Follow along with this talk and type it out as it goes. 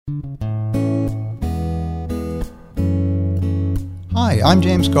Hi, I'm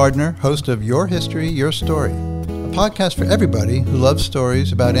James Gardner, host of Your History, Your Story, a podcast for everybody who loves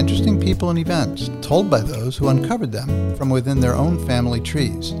stories about interesting people and events told by those who uncovered them from within their own family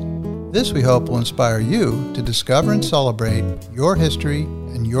trees. This, we hope, will inspire you to discover and celebrate your history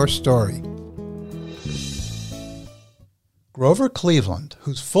and your story. Grover Cleveland,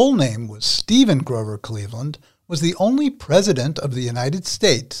 whose full name was Stephen Grover Cleveland, was the only president of the United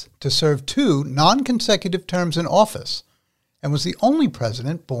States to serve 2 non-consecutive terms in office, and was the only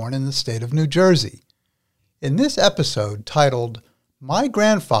president born in the state of New Jersey. In this episode titled, My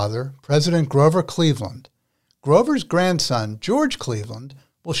Grandfather, President Grover Cleveland, Grover's grandson, George Cleveland,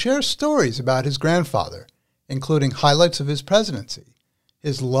 will share stories about his grandfather, including highlights of his presidency,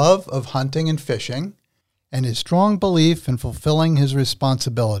 his love of hunting and fishing, and his strong belief in fulfilling his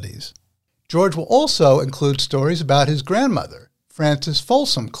responsibilities. George will also include stories about his grandmother, Frances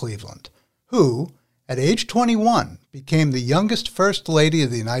Folsom Cleveland, who, at age 21, became the youngest First Lady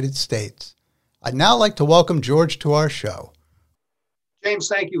of the United States. I'd now like to welcome George to our show. James,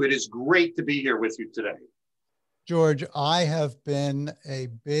 thank you. It is great to be here with you today. George, I have been a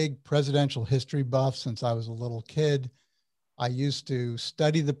big presidential history buff since I was a little kid. I used to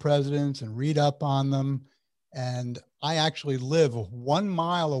study the presidents and read up on them. And I actually live 1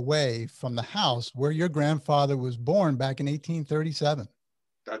 mile away from the house where your grandfather was born back in 1837.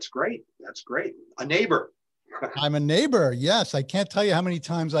 That's great. That's great. A neighbor. I'm a neighbor. Yes. I can't tell you how many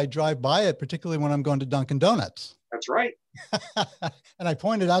times I drive by it, particularly when I'm going to Dunkin' Donuts. That's right. And I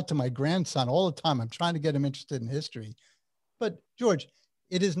pointed out to my grandson all the time. I'm trying to get him interested in history. But George,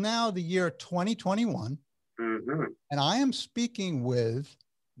 it is now the year 2021. Mm-hmm. And I am speaking with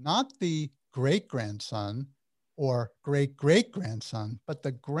not the great-grandson or great-great-grandson, but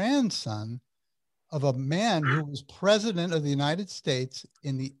the grandson of a man who was president of the United States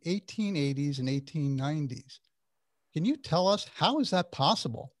in the 1880s and 1890s. Can you tell us, how is that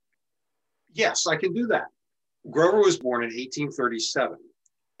possible? Yes, I can do that. Grover was born in 1837,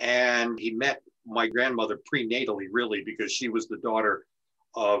 and he met my grandmother prenatally, really, because she was the daughter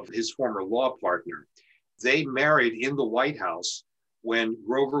of his former law partner. They married in the White House when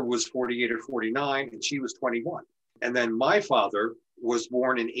Grover was 48 or 49, and she was 21. And then my father was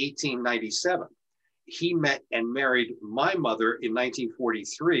born in 1897. He met and married my mother in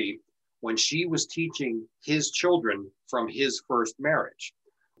 1943 when she was teaching his children from his first marriage.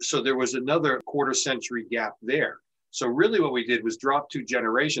 So there was another quarter century gap there. So really what we did was drop 2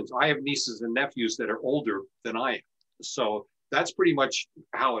 generations. I have nieces and nephews that are older than I am. So that's pretty much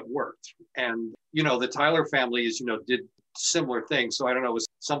how it worked. And, the Tyler family did similar things. So I don't know, it was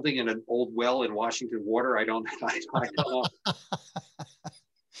something in an old well in Washington Water. I don't know.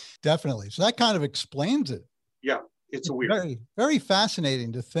 Definitely. So that kind of explains it. Yeah, it's a weird. Very, very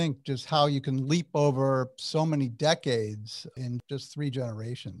fascinating to think just how you can leap over so many decades in just 3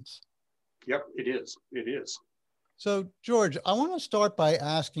 generations. Yep, it is. It is. So, George, I want to start by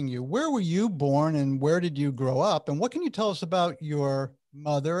asking you, where were you born and where did you grow up? And what can you tell us about your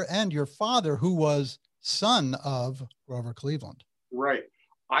mother and your father, who was son of Grover Cleveland? Right.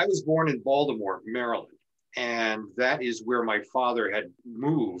 I was born in Baltimore, Maryland. And that is where my father had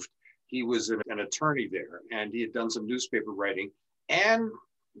moved. He was an attorney there, and he had done some newspaper writing and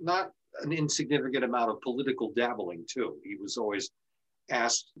not an insignificant amount of political dabbling too. He was always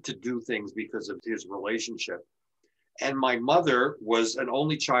asked to do things because of his relationship. And my mother was an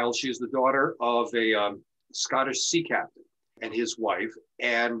only child. She was the daughter of a Scottish sea captain and his wife.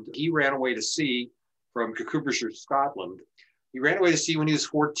 And he ran away to sea from Cuckoobershire, Scotland. He ran away to sea when he was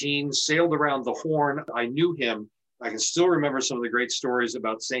 14, sailed around the Horn. I knew him. I can still remember some of the great stories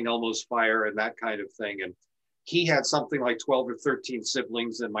about St. Elmo's fire and that kind of thing. And he had something like 12 or 13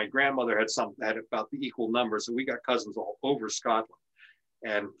 siblings, and my grandmother had about the equal numbers. And we got cousins all over Scotland.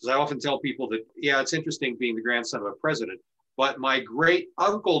 And as I often tell people that, yeah, it's interesting being the grandson of a president, but my great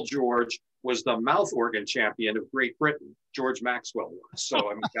uncle George was the mouth organ champion of Great Britain. George Maxwell was.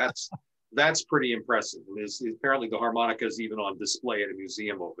 So, I mean, that's pretty impressive. And apparently the harmonica is even on display at a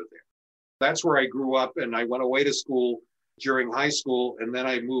museum over there. That's where I grew up, and I went away to school during high school, and then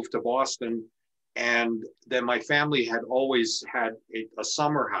I moved to Boston. And then my family had always had a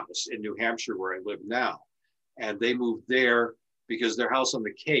summer house in New Hampshire where I live now. And they moved there because their house on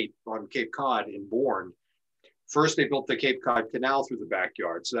Cape Cod in Bourne, first they built the Cape Cod Canal through the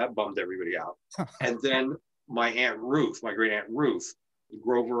backyard. So that bummed everybody out. And then my Aunt Ruth, my great Aunt Ruth,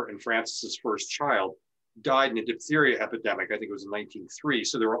 Grover and Frances's first child, died in a diphtheria epidemic. I think it was in 1903.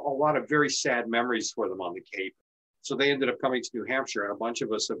 So there were a lot of very sad memories for them on the Cape. So they ended up coming to New Hampshire, and a bunch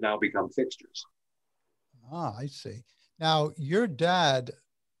of us have now become fixtures. Ah, I see. Now, your dad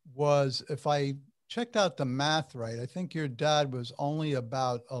was, if I checked out the math right, I think your dad was only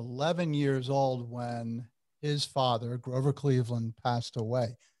about 11 years old when his father, Grover Cleveland, passed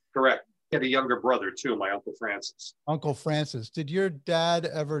away. Correct. He had a younger brother too, my Uncle Francis. Uncle Francis, did your dad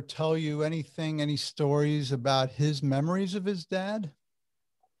ever tell you anything, any stories about his memories of his dad?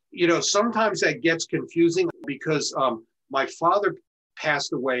 Sometimes that gets confusing because my father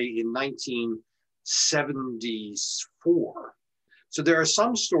passed away in 1974. So there are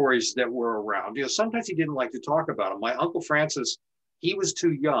some stories that were around. Sometimes he didn't like to talk about them. My Uncle Francis, he was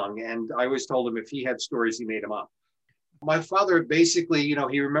too young, and I always told him if he had stories, he made them up. My father basically,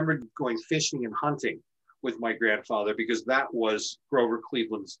 he remembered going fishing and hunting with my grandfather because that was Grover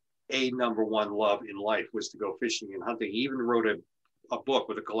Cleveland's number one love in life, was to go fishing and hunting. He even wrote a book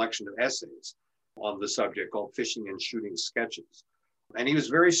with a collection of essays on the subject called Fishing and Shooting Sketches. And he was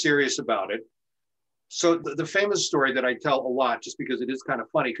very serious about it. So the famous story that I tell a lot, just because it is kind of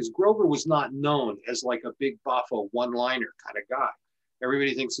funny, because Grover was not known as like a big buffo one-liner kind of guy.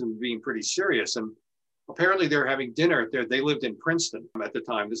 Everybody thinks of him being pretty serious. And apparently they're having dinner there. They lived in Princeton at the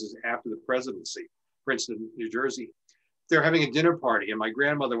time. This is after the presidency, Princeton, New Jersey. They're having a dinner party. And my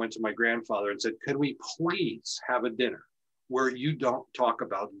grandmother went to my grandfather and said, "Could we please have a dinner where you don't talk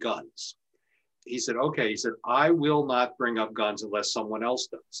about guns?" He said, "Okay." He said, "I will not bring up guns unless someone else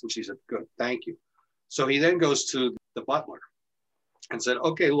does." And she said, "Good, thank you." So he then goes to the butler and said,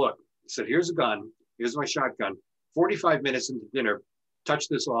 "Okay, look," he said, "here's a gun. Here's my shotgun. 45 minutes into dinner, touch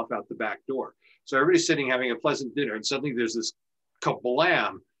this off out the back door." So everybody's sitting having a pleasant dinner, and suddenly there's this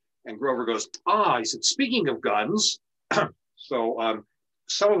kablam, and Grover goes, he said, "Speaking of guns." So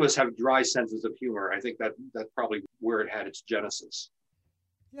some of us have dry senses of humor. I think that's probably where it had its genesis.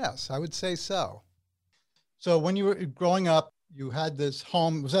 Yes, I would say so. So when you were growing up, you had this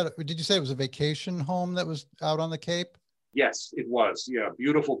home. Did you say it was a vacation home that was out on the Cape? Yes, it was. Yeah,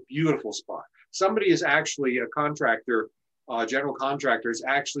 beautiful, beautiful spot. Somebody is actually a contractor, general contractor, has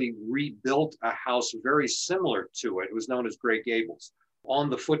actually rebuilt a house very similar to it. It was known as Grey Gables on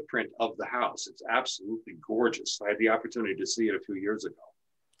the footprint of the house. It's absolutely gorgeous. I had the opportunity to see it a few years ago.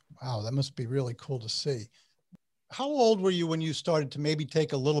 Wow, that must be really cool to see. How old were you when you started to maybe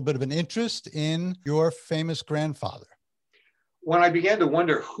take a little bit of an interest in your famous grandfather? When I began to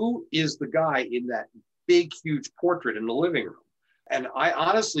wonder, who is the guy in that big, huge portrait in the living room? And I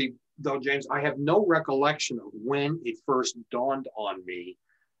honestly, though, James, I have no recollection of when it first dawned on me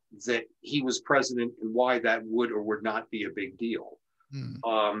that he was president and why that would or would not be a big deal.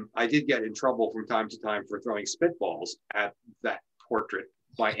 I did get in trouble from time to time for throwing spitballs at that portrait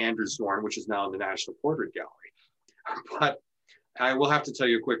by Andrew Zorn, which is now in the National Portrait Gallery. But I will have to tell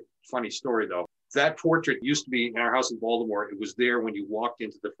you a quick funny story, though. That portrait used to be in our house in Baltimore. It was there when you walked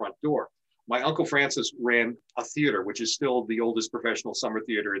into the front door. My Uncle Francis ran a theater, which is still the oldest professional summer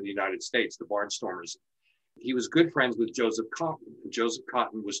theater in the United States, the Barnstormers. He was good friends with Joseph Cotten. Joseph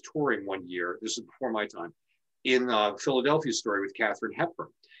Cotten was touring one year, this is before my time, in Philadelphia Story with Katharine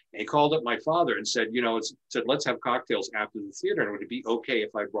Hepburn. And he called up my father and said, let's have cocktails after the theater. And would it be okay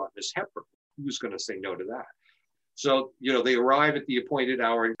if I brought Miss Hepburn? Who's going to say no to that? So, they arrive at the appointed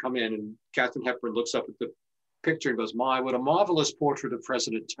hour and come in, and Katharine Hepburn looks up at the picture and goes, "My, what a marvelous portrait of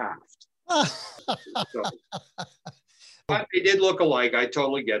President Taft." But they did look alike. I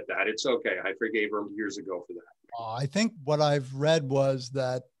totally get that. It's okay. I forgave her years ago for that. I think what I've read was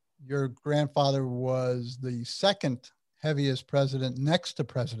that your grandfather was the second heaviest president next to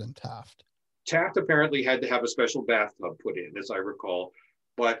President Taft. Taft apparently had to have a special bathtub put in, as I recall.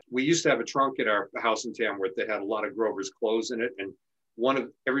 But we used to have a trunk in our house in Tamworth that had a lot of Grover's clothes in it. And one of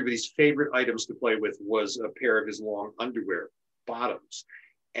everybody's favorite items to play with was a pair of his long underwear bottoms.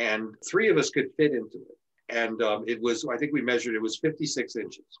 And three of us could fit into it. And it was, I think we measured, it was 56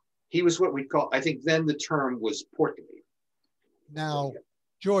 inches. He was what we call, I think then the term was portly. Now,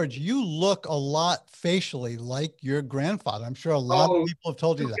 George, you look a lot facially like your grandfather. I'm sure a lot of people have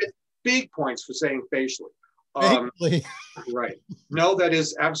told you that. Big points for saying facially. Right. No, that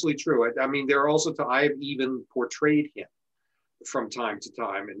is absolutely true. I mean, there are also, I have even portrayed him from time to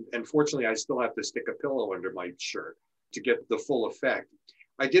time. And fortunately, I still have to stick a pillow under my shirt to get the full effect.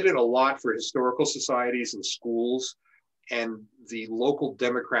 I did it a lot for historical societies and schools and the local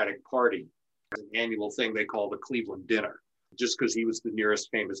Democratic Party, an annual thing they call the Cleveland Dinner, just because he was the nearest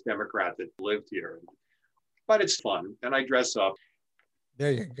famous Democrat that lived here. But it's fun, and I dress up.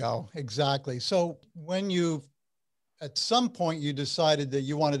 There you go. Exactly. So when at some point you decided that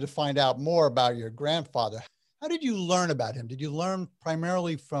you wanted to find out more about your grandfather, how did you learn about him? Did you learn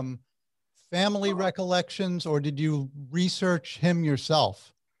primarily from family recollections, or did you research him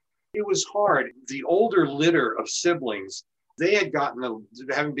yourself? It was hard. The older litter of siblings, they had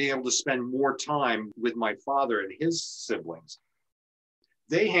having been able to spend more time with my father and his siblings.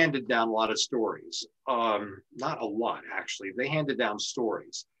 They handed down a lot of stories. Not a lot, actually. They handed down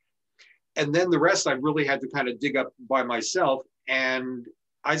stories. And then the rest I really had to kind of dig up by myself. And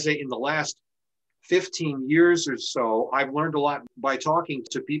I'd say in the last 15 years or so, I've learned a lot by talking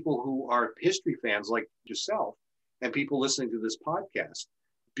to people who are history fans like yourself and people listening to this podcast,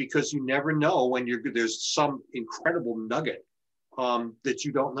 because you never know when there's some incredible nugget that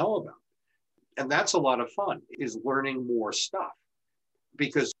you don't know about. And that's a lot of fun, is learning more stuff,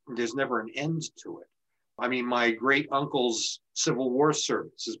 because there's never an end to it. I mean, my great uncle's Civil War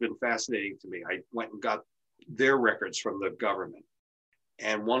service has been fascinating to me. I went and got their records from the government.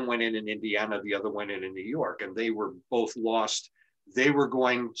 And one went in Indiana, the other went in New York, and they were both lost. They were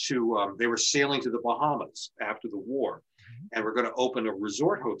they were sailing to the Bahamas after the war, and were going to open a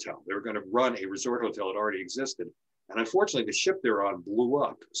resort hotel. They were going to run a resort hotel that already existed. And unfortunately, the ship they were on blew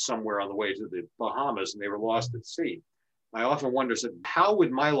up somewhere on the way to the Bahamas, and they were lost at sea. I often wonder, how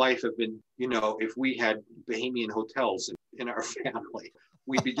would my life have been, if we had Bahamian hotels in our family?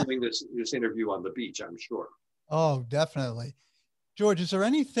 We'd be doing this interview on the beach, I'm sure. Oh, definitely. George, is there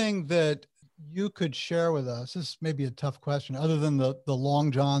anything that you could share with us? This may be a tough question, other than the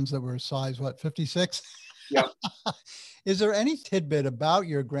long johns that were size, 56? Yeah. Is there any tidbit about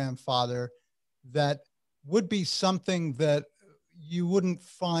your grandfather that would be something that you wouldn't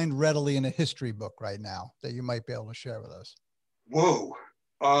find readily in a history book right now that you might be able to share with us? Whoa.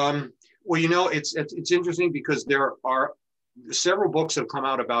 Well, it's interesting, because there are several books have come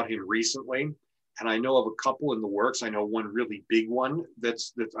out about him recently, and I know of a couple in the works. I know one really big one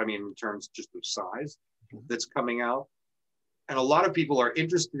that's in terms just of size, that's coming out. And a lot of people are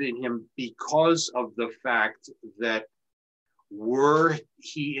interested in him because of the fact that, were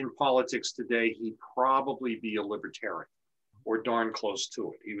he in politics today, he'd probably be a libertarian, or darn close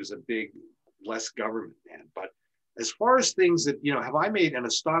to it. He was a big, less government man. But as far as things that, have I made an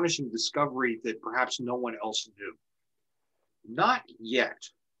astonishing discovery that perhaps no one else knew? Not yet,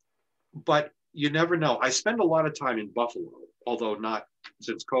 but you never know. I spend a lot of time in Buffalo, although not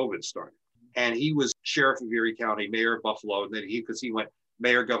since COVID started. And he was sheriff of Erie County, mayor of Buffalo. And then because he went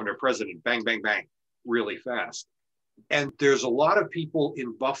mayor, governor, president, bang, bang, bang, really fast. And there's a lot of people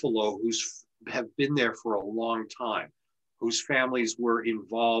in Buffalo have been there for a long time, whose families were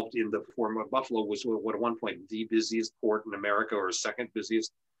involved in the former. Buffalo was at one point the busiest port in America, or second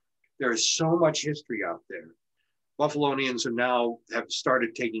busiest. There is so much history out there. Buffalonians have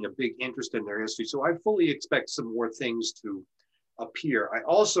started taking a big interest in their history. So I fully expect some more things to appear. I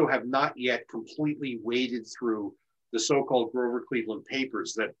also have not yet completely waded through the so-called Grover Cleveland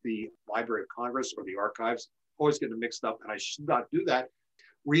papers that the Library of Congress or the archives, always get them mixed up, and I should not do that,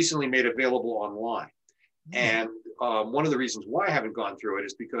 recently made available online. And one of the reasons why I haven't gone through it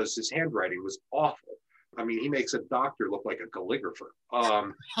is because his handwriting was awful. I mean, he makes a doctor look like a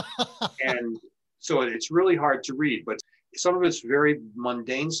calligrapher. And so it's really hard to read, but some of it's very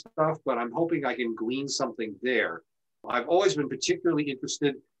mundane stuff, but I'm hoping I can glean something there. I've always been particularly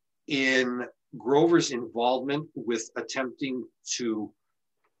interested in Grover's involvement with attempting to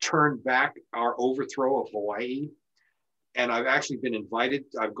turn back our overthrow of Hawaii. And I've actually been invited.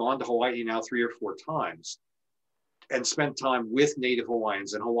 I've gone to Hawaii now 3 or 4 times and spent time with Native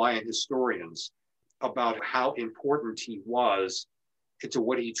Hawaiians and Hawaiian historians about how important he was to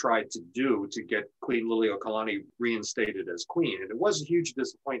what he tried to do to get Queen Liliuokalani reinstated as queen. And it was a huge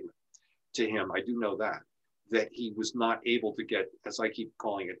disappointment to him. I do know that he was not able to get, as I keep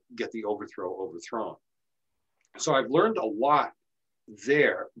calling it, get the overthrow overthrown. So I've learned a lot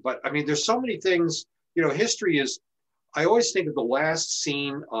there. But I mean, there's so many things, history is, I always think of the last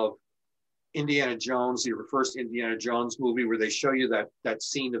scene of Indiana Jones, the first Indiana Jones movie, where they show you that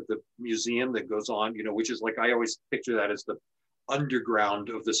scene of the museum that goes on, which is like, I always picture that as the underground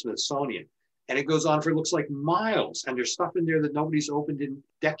of the Smithsonian. And it goes on for, it looks like miles. And there's stuff in there that nobody's opened in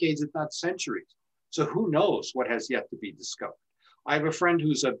decades, if not centuries. So who knows what has yet to be discovered. I have a friend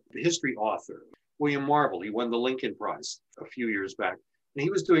who's a history author, William Marvel. He won the Lincoln Prize a few years back. And he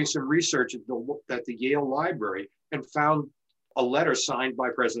was doing some research at the Yale Library and found a letter signed by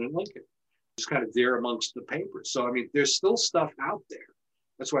President Lincoln. It's kind of there amongst the papers. So, I mean, there's still stuff out there.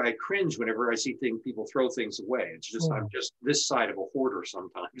 That's why I cringe whenever I see people throw things away. It's just, I'm just this side of a hoarder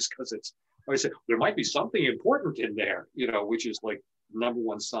sometimes, because I always say, there might be something important in there, which is like number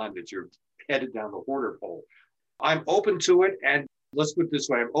one sign that you're headed down the hoarder hole. I'm open to it. And let's put it this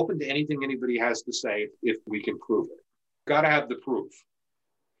way, I'm open to anything anybody has to say if we can prove it. Got to have the proof.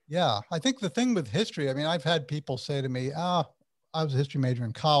 Yeah, I think the thing with history, I mean, I've had people say to me, I was a history major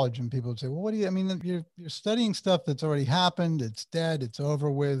in college, and people would say, well, what do you, I mean, you're studying stuff that's already happened. It's dead. It's over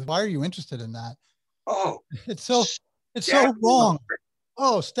with. Why are you interested in that? Oh, It's so, it's stab so me in the wrong. heart.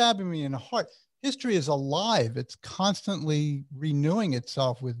 Oh, stabbing me in the heart. History is alive. It's constantly renewing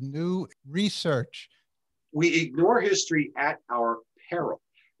itself with new research. We ignore history at our peril.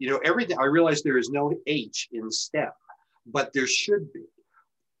 You know, everything, I realize there is no H in STEM, but there should be.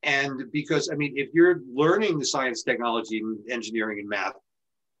 And because, I mean, if you're learning the science, technology, and engineering and math,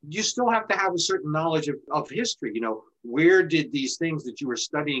 you still have to have a certain knowledge of history. You know, where did these things that you were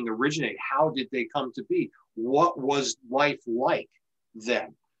studying originate? How did they come to be? What was life like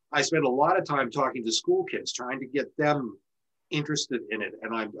then? I spent a lot of time talking to school kids, trying to get them interested in it.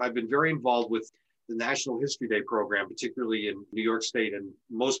 And I've been very involved with the National History Day program, particularly in New York State and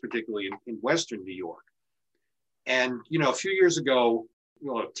most particularly in Western New York. And, you know, a few years ago,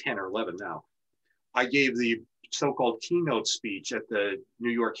 well, 10 or 11 now, I gave the so-called keynote speech at the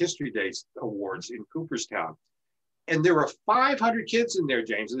New York History Days Awards in Cooperstown. And there were 500 kids in there,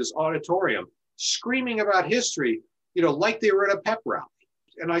 James, in this auditorium, screaming about history, you know, like they were at a pep rally.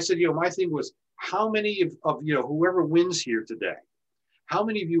 And I said, you know, my thing was, how many of you know, whoever wins here today, how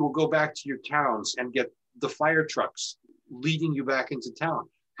many of you will go back to your towns and get the fire trucks leading you back into town?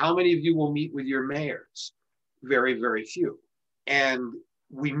 How many of you will meet with your mayors? Very, very few. And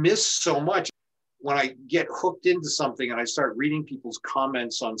we miss so much. When I get hooked into something and I start reading people's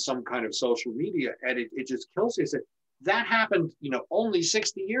comments on some kind of social media, and it just kills me. I said, that happened, you know, only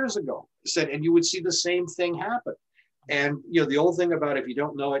 60 years ago. I said, and you would see the same thing happen. And, you know, the old thing about if you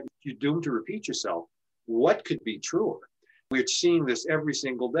don't know it, you're doomed to repeat yourself. What could be truer? We're seeing this every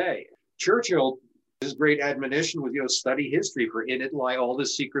single day. Churchill, his great admonition was, you know, study history, for in it lie all the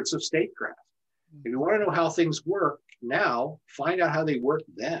secrets of statecraft. If you want to know how things work now, find out how they worked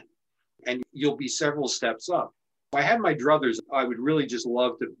then, and you'll be several steps up. If I had my druthers, I would really just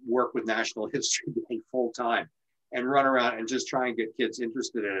love to work with National History Day full time and run around and just try and get kids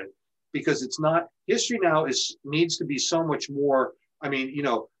interested in it, because it's not, history now needs to be so much more. I mean, you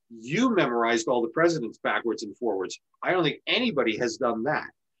know, you memorized all the presidents backwards and forwards. I don't think anybody has done that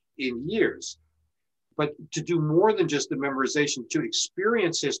in years. But to do more than just the memorization, to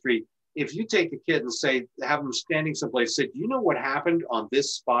experience history, if you take a kid and say, have them standing someplace, say, do you know what happened on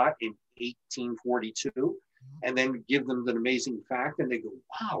this spot in 1842? And then give them an amazing fact, and they go,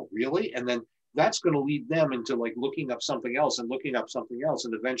 wow, really? And then that's going to lead them into like looking up something else and looking up something else,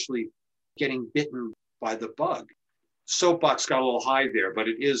 and eventually getting bitten by the bug. Soapbox got a little high there, but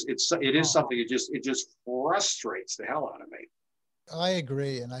it is something, it just frustrates the hell out of me. I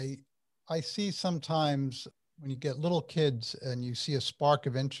agree. And I see sometimes when you get little kids and you see a spark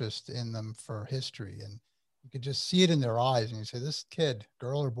of interest in them for history, and you could just see it in their eyes, and you say, this kid,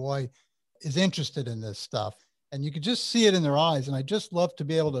 girl or boy, is interested in this stuff. And you could just see it in their eyes. And I just love to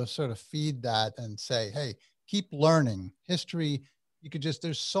be able to sort of feed that and say, hey, keep learning history. You could just,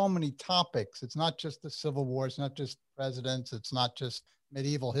 there's so many topics. It's not just the Civil War. It's not just presidents. It's not just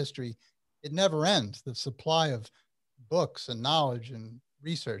medieval history. It never ends, the supply of books and knowledge and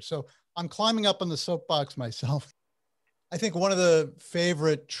research. So I'm climbing up on the soapbox myself. I think one of the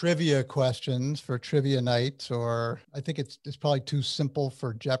favorite trivia questions for trivia nights, or I think it's probably too simple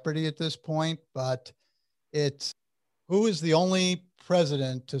for Jeopardy at this point, but it's, who is the only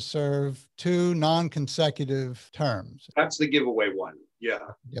president to serve 2 non-consecutive terms? That's the giveaway one. Yeah.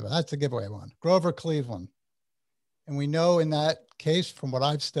 Yeah, but that's the giveaway one. Grover Cleveland. And we know in that case, from what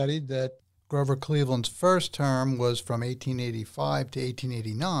I've studied, that Grover Cleveland's first term was from 1885 to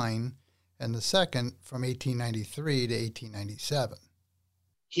 1889, and the second from 1893 to 1897.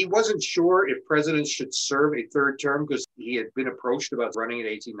 He wasn't sure if presidents should serve a third term because he had been approached about running in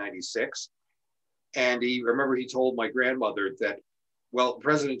 1896. And he told my grandmother that, well,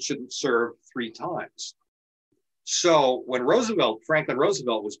 presidents shouldn't serve 3 times. So when Franklin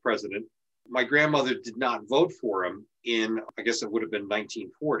Roosevelt was president, my grandmother did not vote for him in, I guess it would have been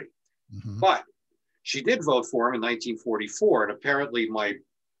 1940. Mm-hmm. But she did vote for him in 1944. And apparently my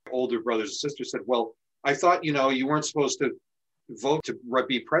older brothers and sisters said, well, I thought, you know, you weren't supposed to vote to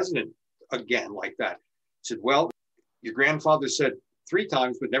be president again like that. I said, well, your grandfather said 3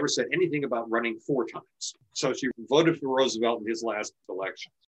 times, but never said anything about running 4 times. So she voted for Roosevelt in his last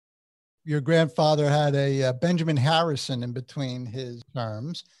election. Your grandfather had a Benjamin Harrison in between his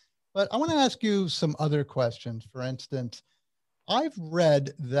terms. But I want to ask you some other questions. For instance, I've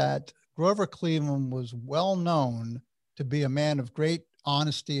read that Grover Cleveland was well known to be a man of great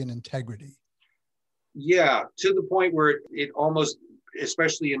honesty and integrity. Yeah, to the point where it almost,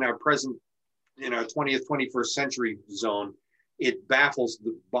 especially in our 20th, 21st century zone, it boggles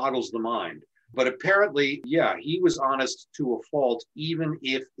the mind. But apparently, yeah, he was honest to a fault, even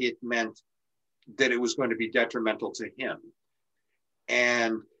if it meant that it was going to be detrimental to him.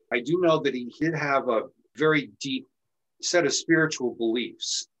 And I do know that he did have a very deep set of spiritual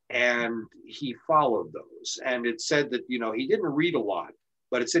beliefs, and he followed those. And it said that, he didn't read a lot,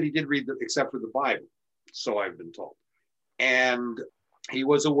 but it said he did read, except for the Bible. So I've been told. And he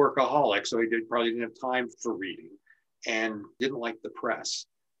was a workaholic, so he probably didn't have time for reading and didn't like the press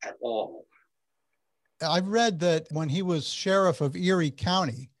at all. I've read that when he was sheriff of Erie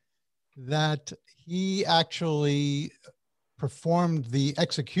County, that he actually performed the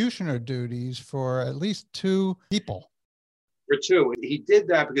executioner duties for at least 2 people. For 2. He did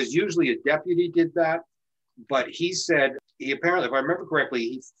that because usually a deputy did that. But he said, he apparently, if I remember correctly,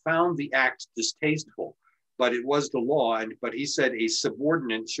 he found the act distasteful, but it was the law. But he said a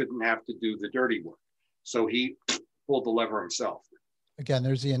subordinate shouldn't have to do the dirty work. So he pulled the lever himself. Again,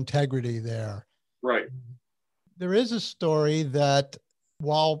 there's the integrity there. Right. There is a story that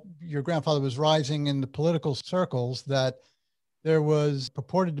while your grandfather was rising in the political circles, that there was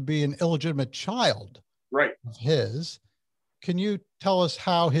purported to be an illegitimate child of his. Can you tell us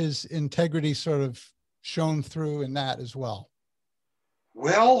how his integrity sort of shone through in that as well?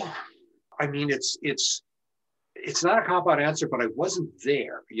 Well, I mean, it's not a cop-out answer, but I wasn't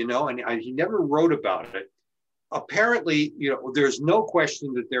there, and he never wrote about it. Apparently, there's no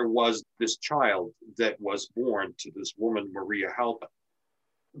question that there was this child that was born to this woman, Maria Halpin.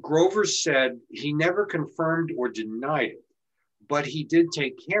 Grover said he never confirmed or denied it, but he did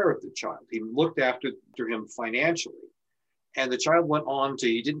take care of the child. He looked after him financially. And the child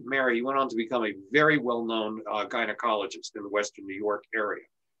he didn't marry, he went on to become a very well-known gynecologist in the Western New York area,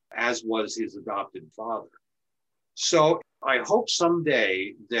 as was his adopted father. So I hope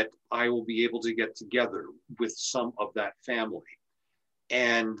someday that I will be able to get together with some of that family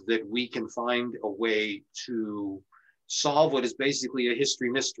and that we can find a way to solve what is basically a history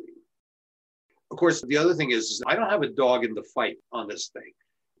mystery. Of course, the other thing is I don't have a dog in the fight on this thing,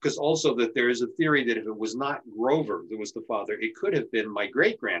 because also that there is a theory that if it was not Grover that was the father, it could have been my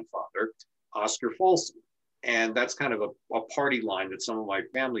great-grandfather, Oscar Folsom. And that's kind of a party line that some of my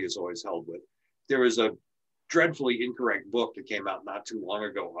family has always held with. There was a dreadfully incorrect book that came out not too long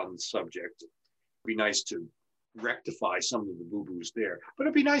ago on the subject. It'd be nice to rectify some of the boo-boos there, but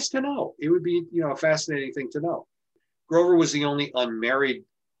it'd be nice to know. It would be, a fascinating thing to know. Grover was the only unmarried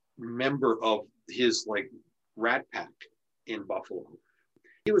member of his Rat Pack in Buffalo.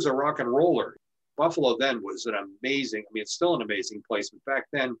 He was a rock and roller. Buffalo then was an amazing, it's still an amazing place. But back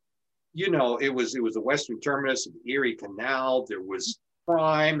then, it was the western terminus of the Erie Canal. There was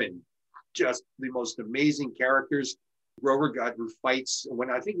crime and just the most amazing characters. Grover got in fights when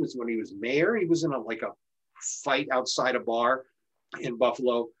he was mayor. He was in a fight outside a bar in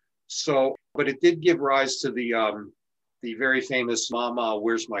Buffalo. So, but it did give rise to the very famous "Mama,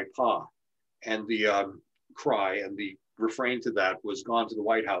 where's my pa?" and the cry, and the refrain to that was "Gone to the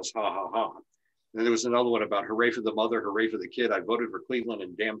White House, ha ha ha." And then there was another one about "Hooray for the mother, hooray for the kid. I voted for Cleveland,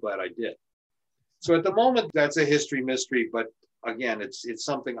 and damn glad I did." So at the moment, that's a history mystery, but again, it's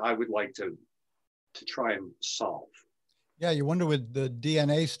something I would like to try and solve. Yeah, you wonder with the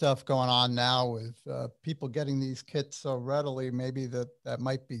DNA stuff going on now with people getting these kits so readily, maybe that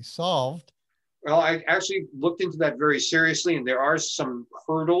might be solved. Well, I actually looked into that very seriously, and there are some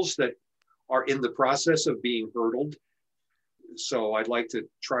hurdles that are in the process of being hurdled. So I'd like to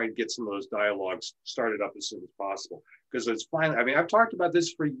try and get some of those dialogues started up as soon as possible, because it's finally, I've talked about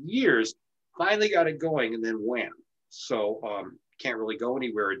this for years, finally got it going, and then wham. So can't really go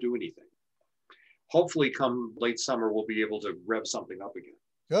anywhere or do anything. Hopefully come late summer, we'll be able to rev something up again.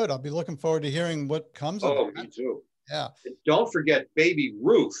 Good. I'll be looking forward to hearing what comes of it. Oh, me too. Yeah. And don't forget Baby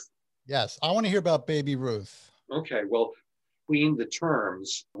Ruth. Yes, I want to hear about Baby Ruth. Okay, well, between the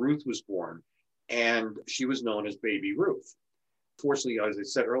terms, Ruth was born, and she was known as Baby Ruth. Fortunately, as I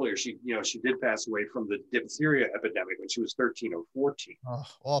said earlier, she did pass away from the diphtheria epidemic when she was 13 or 14. Oh,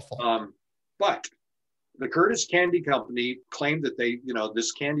 awful. But the Curtis Candy Company claimed that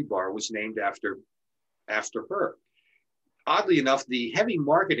this candy bar was named after her. Oddly enough, the heavy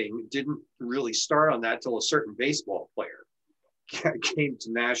marketing didn't really start on that till a certain baseball player came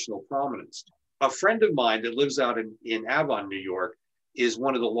to national prominence. A friend of mine that lives out in Avon, New York, is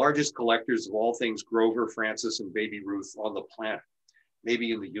one of the largest collectors of all things Grover, Francis, and Baby Ruth on the planet,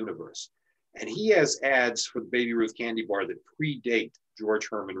 maybe in the universe. And he has ads for the Baby Ruth candy bar that predate George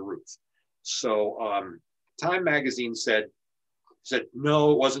Herman Ruth. So Time magazine said,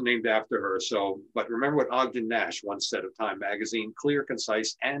 no, it wasn't named after her. So, but remember what Ogden Nash once said of Time magazine: clear,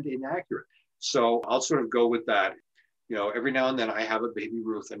 concise, and inaccurate. So I'll sort of go with that. Every now and then I have a Baby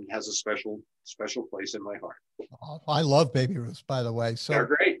Ruth, and it has a special special place in my heart. Oh, I love Baby Ruths, by the way. So They're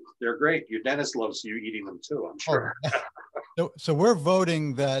great. They're great. Your dentist loves you eating them too, I'm sure. so we're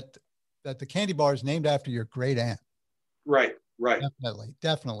voting that the candy bar is named after your great aunt. Right.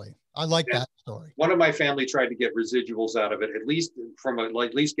 Definitely. I like that story. One of my family tried to get residuals out of it, at least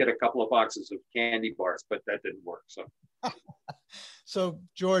get a couple of boxes of candy bars, but that didn't work. So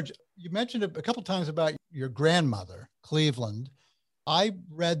George, you mentioned a couple times about your grandmother, Cleveland. I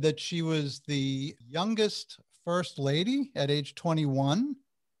read that she was the youngest first lady at age 21.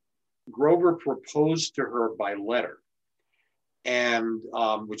 Grover proposed to her by letter, and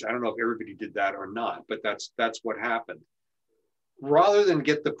which I don't know if everybody did that or not, but that's what happened. Rather than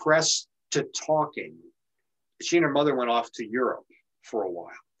get the press to talking, she and her mother went off to Europe for a while,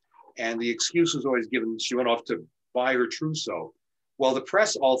 and the excuse was always given she went off to buy her trousseau. Well, the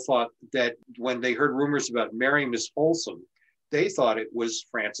press all thought that when they heard rumors about marrying Miss Folsom, they thought it was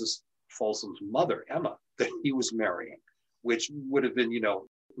Francis Folsom's mother, Emma, that he was marrying, which would have been,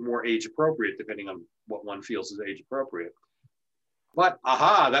 more age appropriate, depending on what one feels is age appropriate. But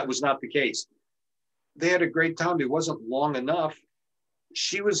that was not the case. They had a great time. It wasn't long enough.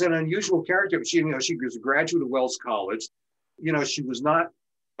 She was an unusual character. She was a graduate of Wells College. She was not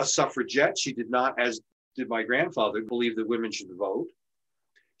a suffragette. She did not, as did my grandfather, believe that women should vote.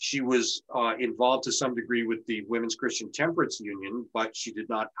 She was involved to some degree with the Women's Christian Temperance Union, but she did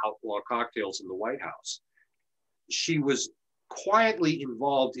not outlaw cocktails in the White House. She was quietly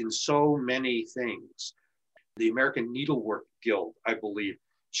involved in so many things. The American Needlework Guild, I believe,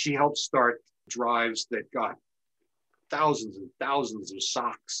 she helped start drives that got thousands and thousands of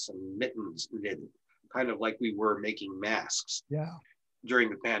socks and mittens knitted, kind of like we were making masks during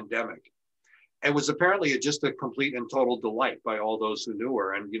the pandemic. It was apparently just a complete and total delight by all those who knew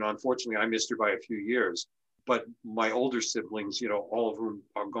her. And, unfortunately, I missed her by a few years. But my older siblings, all of whom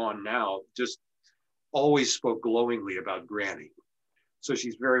are gone now, just always spoke glowingly about Granny. So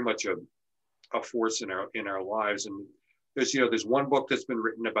she's very much a force in our lives. And there's one book that's been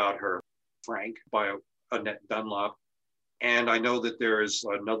written about her, Frank, by Annette Dunlop. And I know that there is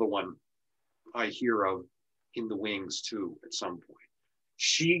another one I hear of in the wings too at some point.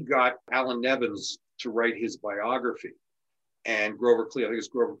 She got Alan Nevins to write his biography, and Grover Cleveland, I think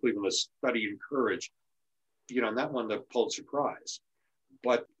it's Grover Cleveland, Study in Courage, and that won the Pulitzer Prize.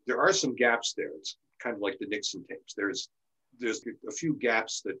 But there are some gaps there. It's kind of like the Nixon tapes. There's a few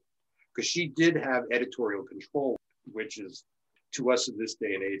gaps because she did have editorial control, which is to us in this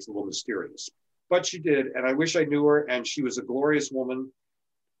day and age a little mysterious. But she did, and I wish I knew her, and she was a glorious woman.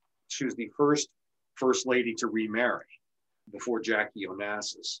 She was the first lady to remarry before Jackie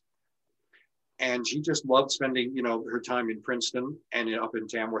Onassis. And she just loved spending, her time in Princeton and up in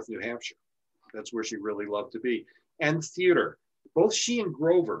Tamworth, New Hampshire. That's where she really loved to be. And theater. Both she and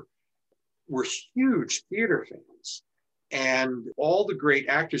Grover were huge theater fans. And all the great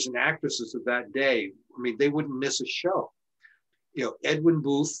actors and actresses of that day, they wouldn't miss a show. Edwin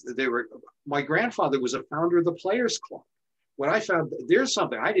Booth, my grandfather was a founder of the Players Club. When I found there's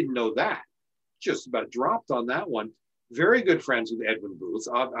something, I didn't know that, just about dropped on that one. Very good friends with Edwin Booth.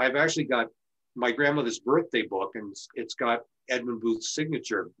 I've actually got my grandmother's birthday book, and it's got Edwin Booth's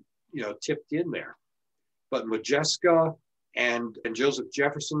signature, tipped in there. But Modjeska and Joseph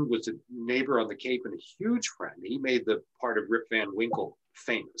Jefferson was a neighbor on the Cape and a huge friend. He made the part of Rip Van Winkle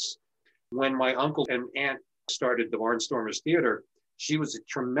famous. When my uncle and aunt started the Barnstormers Theater, she was a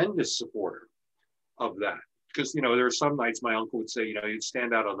tremendous supporter of that. Because, there were some nights my uncle would say, you'd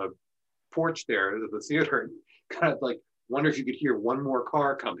stand out on the porch there of the theater and kind of like wonder if you could hear one more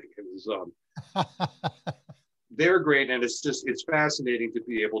car coming. It was, they're great. And it's fascinating to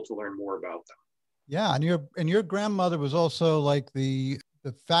be able to learn more about them. Yeah. And your grandmother was also like the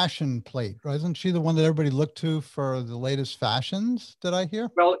fashion plate, right? Isn't she the one that everybody looked to for the latest fashions, did I hear?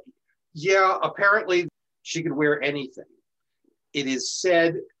 Well, yeah, apparently she could wear anything. It is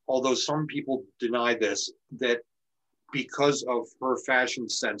said, although some people deny this, that because of her fashion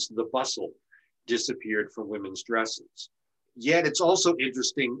sense, the bustle disappeared from women's dresses. Yet it's also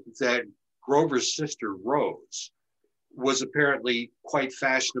interesting that Grover's sister, Rose, was apparently quite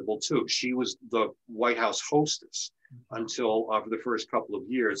fashionable too. She was the White House hostess until the first couple of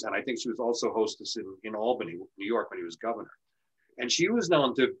years. And I think she was also hostess in Albany, New York, when he was governor. And she was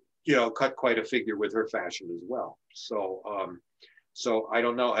known to, cut quite a figure with her fashion as well. So I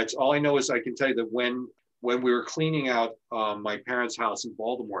don't know. It's all I know is I can tell you that when we were cleaning out my parents' house in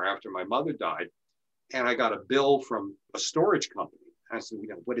Baltimore after my mother died, and I got a bill from a storage company. I said,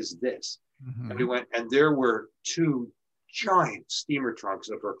 what is this? Mm-hmm. And we went, and there were 2 giant steamer trunks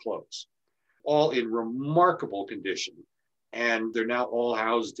of her clothes, all in remarkable condition. And they're now all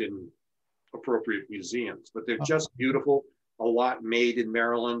housed in appropriate museums, but they're just beautiful. A lot made in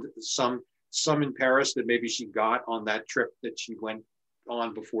Maryland, some in Paris that maybe she got on that trip that she went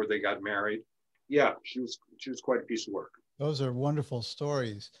on before they got married. Yeah, she was quite a piece of work. Those are wonderful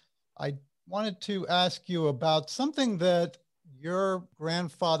stories. I wanted to ask you about something that your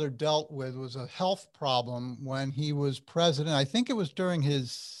grandfather dealt with, was a health problem when he was president. I think it was during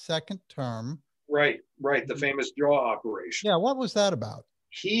his second term. Right. The famous jaw operation. Yeah. What was that about?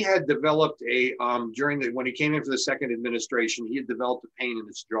 He had developed when he came in for the second administration, he had developed a pain in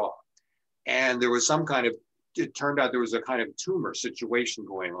his jaw. And there was it turned out there was a kind of tumor situation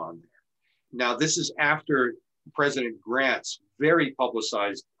going on there. Now, this is after President Grant's very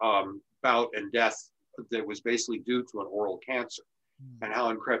publicized bout and death that was basically due to an oral cancer, and how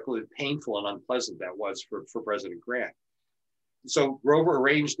incredibly painful and unpleasant that was for President Grant. So Grover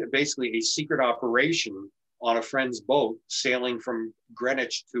arranged basically a secret operation on a friend's boat sailing from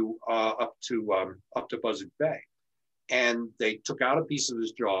Greenwich to up to Buzzard Bay. And they took out a piece of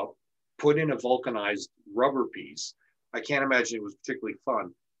his jaw, put in a vulcanized rubber piece. I can't imagine it was particularly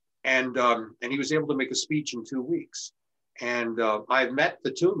fun. And he was able to make a speech in 2 weeks. And I've met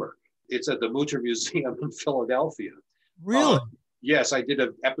the tumor. It's at the Mutter Museum in Philadelphia. Really? Yes, I did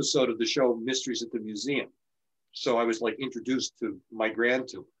an episode of the show Mysteries at the Museum. So I was like introduced to my grand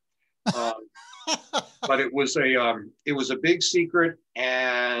tumor. But it was a big secret,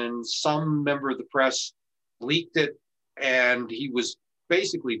 and some member of the press leaked it, and he was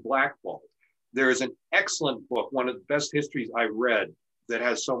basically blackballed. There is an excellent book, one of the best histories I read, that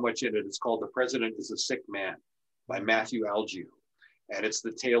has so much in it. It's called The President is a Sick Man by Matthew Algeo. And it's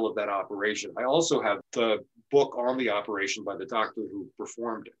the tale of that operation. I also have the book on the operation by the doctor who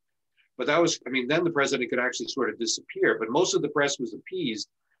performed it. But then the president could actually sort of disappear. But most of the press was appeased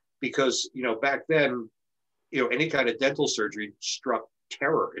because, back then, any kind of dental surgery struck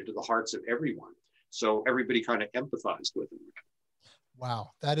terror into the hearts of everyone. So everybody kind of empathized with him.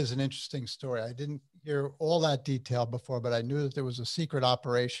 Wow, that is an interesting story. I didn't hear all that detail before, but I knew that there was a secret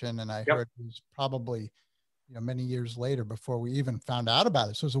operation, and I heard it was probably many years later before we even found out about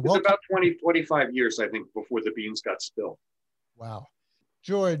it. So it was about 25 years, I think, before the beans got spilled. Wow.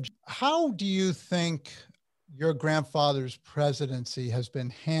 George, how do you think your grandfather's presidency has been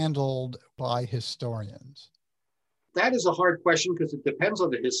handled by historians? That is a hard question because it depends on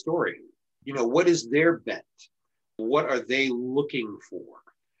the historian. What is their bent? What are they looking for?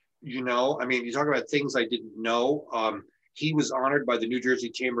 You talk about things I didn't know. He was honored by the New Jersey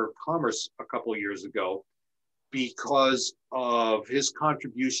Chamber of Commerce a couple of years ago because of his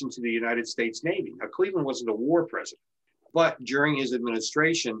contribution to the United States Navy. Now, Cleveland wasn't a war president, but during his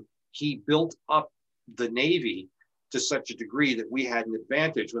administration, he built up the Navy to such a degree that we had an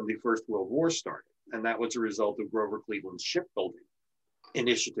advantage when the First World War started. And that was a result of Grover Cleveland's shipbuilding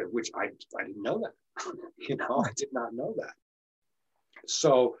initiative, which I didn't know that. I did not know that.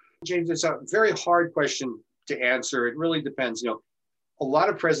 So, James, it's a very hard question to answer. It really depends. A lot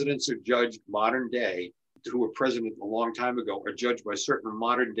of presidents are judged modern day, who were president a long time ago, are judged by certain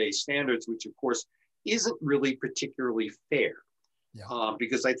modern day standards, which of course isn't really particularly fair. Yeah.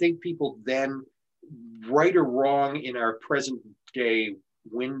 Because I think people then, right or wrong in our present day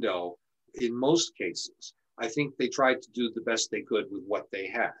window, in most cases, I think they tried to do the best they could with what they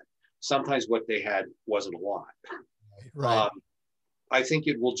had. Sometimes what they had wasn't a lot. Right. I think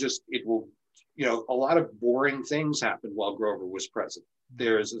it will, a lot of boring things happened while Grover was president.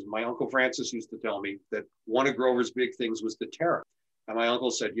 As my Uncle Francis used to tell me, that one of Grover's big things was the tariff. And my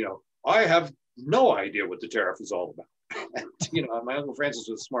uncle said, I have no idea what the tariff is all about. And, my Uncle Francis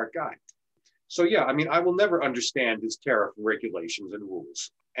was a smart guy. So, yeah, I will never understand his tariff regulations and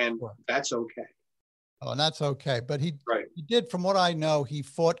rules. And that's okay. Oh, and that's okay. But he did, from what I know, he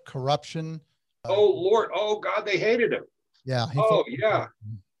fought corruption. Oh, Lord. Oh, God, they hated him. Yeah. Yeah.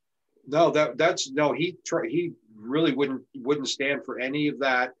 No, he really wouldn't stand for any of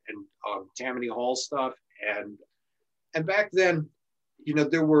that, and Tammany Hall stuff. And back then,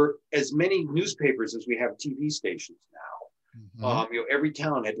 there were as many newspapers as we have TV stations now. Mm-hmm. Every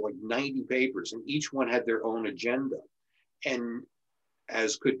town had like 90 papers, and each one had their own agenda. And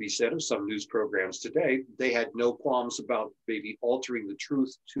as could be said of some news programs today, they had no qualms about maybe altering the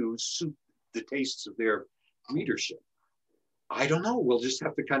truth to suit the tastes of their readership. I don't know. We'll just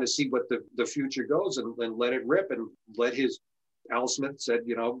have to kind of see what the future goes and let it rip, and Al Smith said,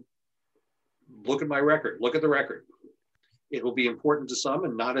 look at my record, look at the record. It will be important to some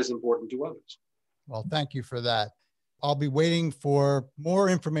and not as important to others. Well, thank you for that. I'll be waiting for more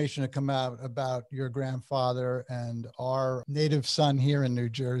information to come out about your grandfather and our native son here in New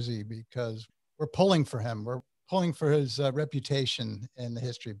Jersey, because we're pulling for him. We're pulling for his reputation in the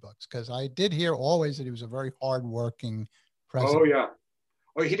history books, because I did hear always that he was a very hardworking president. Oh, yeah.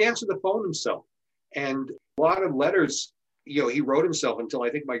 Oh, he'd answer the phone himself. And a lot of letters, he wrote himself until I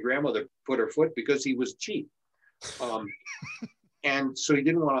think my grandmother put her foot because he was cheap. And so he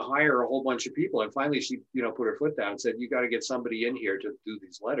didn't want to hire a whole bunch of people. And finally, she, put her foot down and said, you got to get somebody in here to do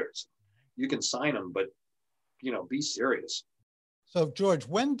these letters. You can sign them, but, be serious. So, George,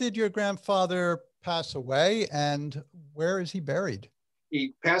 when did your grandfather pass away, and where is he buried?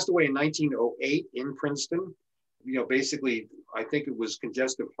 He passed away in 1908 in Princeton. Basically, I think it was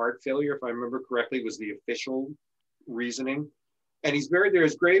congestive heart failure, if I remember correctly, was the official reasoning. And he's buried there.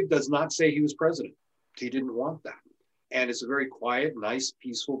 His grave does not say he was president. He didn't want that. And it's a very quiet, nice,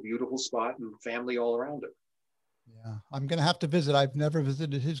 peaceful, beautiful spot, and family all around it. Yeah, I'm going to have to visit. I've never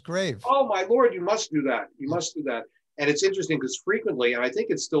visited his grave. Oh, my Lord, you must do that. You must do that. And it's interesting because frequently, and I think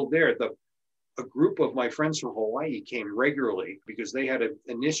it's still there, a group of my friends from Hawaii came regularly because they had an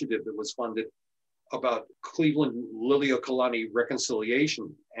initiative that was funded about Cleveland Liliuokalani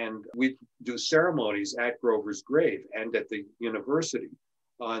reconciliation. And we do ceremonies at Grover's grave and at the university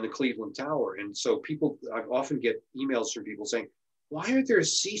in the Cleveland Tower. And so I often get emails from people saying, why are there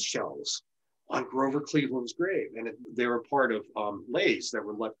seashells on Grover Cleveland's grave? And they were part of leis that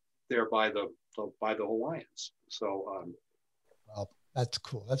were left there by the Hawaiians. So, well, that's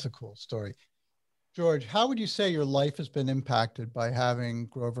cool. That's a cool story. George, how would you say your life has been impacted by having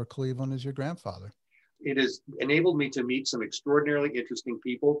Grover Cleveland as your grandfather? It has enabled me to meet some extraordinarily interesting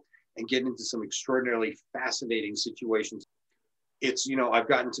people and get into some extraordinarily fascinating situations. It's, I've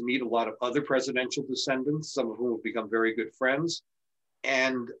gotten to meet a lot of other presidential descendants, some of whom have become very good friends.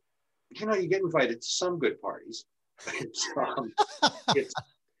 And, you get invited to some good parties.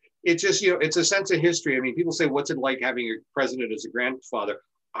 It's just, it's a sense of history. I mean, people say, what's it like having a president as a grandfather?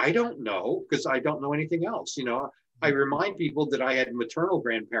 I don't know, because I don't know anything else. I remind people that I had maternal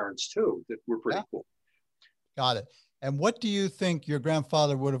grandparents too, that were pretty cool. Got it. And what do you think your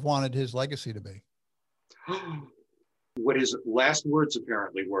grandfather would have wanted his legacy to be? What his last words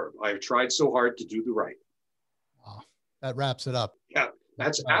apparently were, I have tried so hard to do the right. Wow. That wraps it up. Yeah,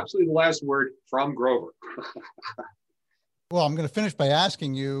 that's absolutely the last word from Grover. Well, I'm going to finish by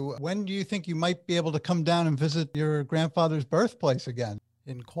asking you, when do you think you might be able to come down and visit your grandfather's birthplace again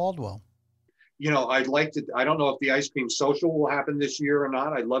in Caldwell? I'd like to, I don't know if the ice cream social will happen this year or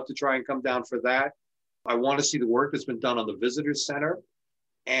not. I'd love to try and come down for that. I want to see the work that's been done on the Visitors Center.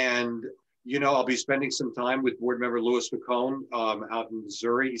 And, I'll be spending some time with board member Louis McCone out in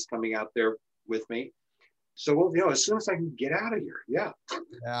Missouri. He's coming out there with me. So, as soon as I can get out of here. Yeah.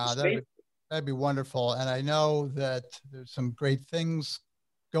 Yeah, that'd be wonderful. And I know that there's some great things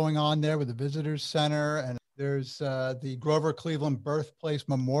going on there with the Visitors Center. And there's the Grover Cleveland Birthplace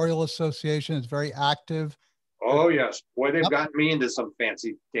Memorial Association. It's very active. Oh, yes. Boy, they've gotten me into some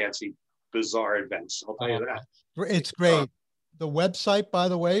fancy, fancy, bizarre events. I'll tell you that. It's great. The website, by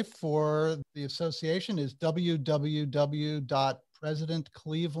the way, for the association is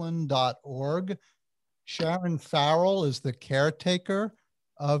www.presidentcleveland.org. Sharon Farrell is the caretaker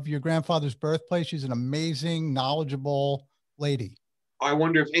of your grandfather's birthplace. She's an amazing, knowledgeable lady. I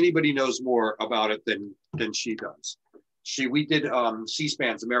wonder if anybody knows more about it than she does. We did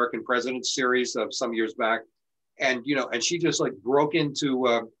C-SPAN's American Presidents series of some years back. And, and she just broke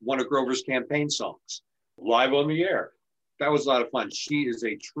into one of Grover's campaign songs live on the air. That was a lot of fun. She is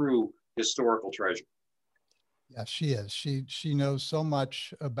a true historical treasure. Yeah, she is. She knows so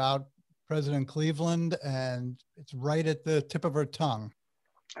much about President Cleveland, and it's right at the tip of her tongue.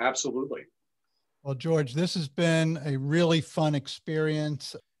 Absolutely. Well, George, this has been a really fun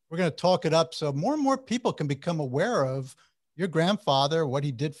experience. We're going to talk it up so more and more people can become aware of your grandfather, what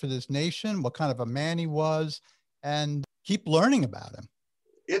he did for this nation, what kind of a man he was, and keep learning about him.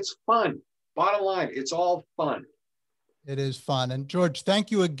 It's fun. Bottom line, it's all fun. It is fun. And George,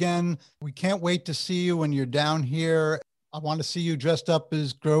 thank you again. We can't wait to see you when you're down here. I want to see you dressed up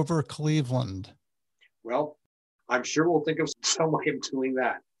as Grover Cleveland. Well, I'm sure we'll think of some way of doing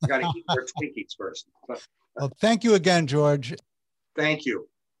that. We got to eat our Twinkies first. Well, thank you again, George. Thank you.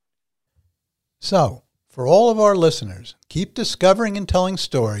 So, for all of our listeners, keep discovering and telling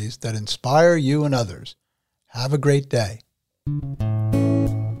stories that inspire you and others. Have a great day.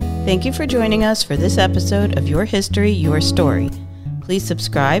 Thank you for joining us for this episode of Your History, Your Story. Please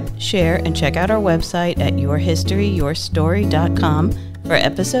subscribe, share, and check out our website at yourhistoryyourstory.com for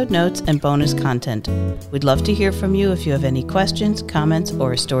episode notes and bonus content. We'd love to hear from you if you have any questions, comments,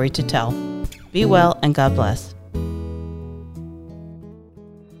 or a story to tell. Be well and God bless.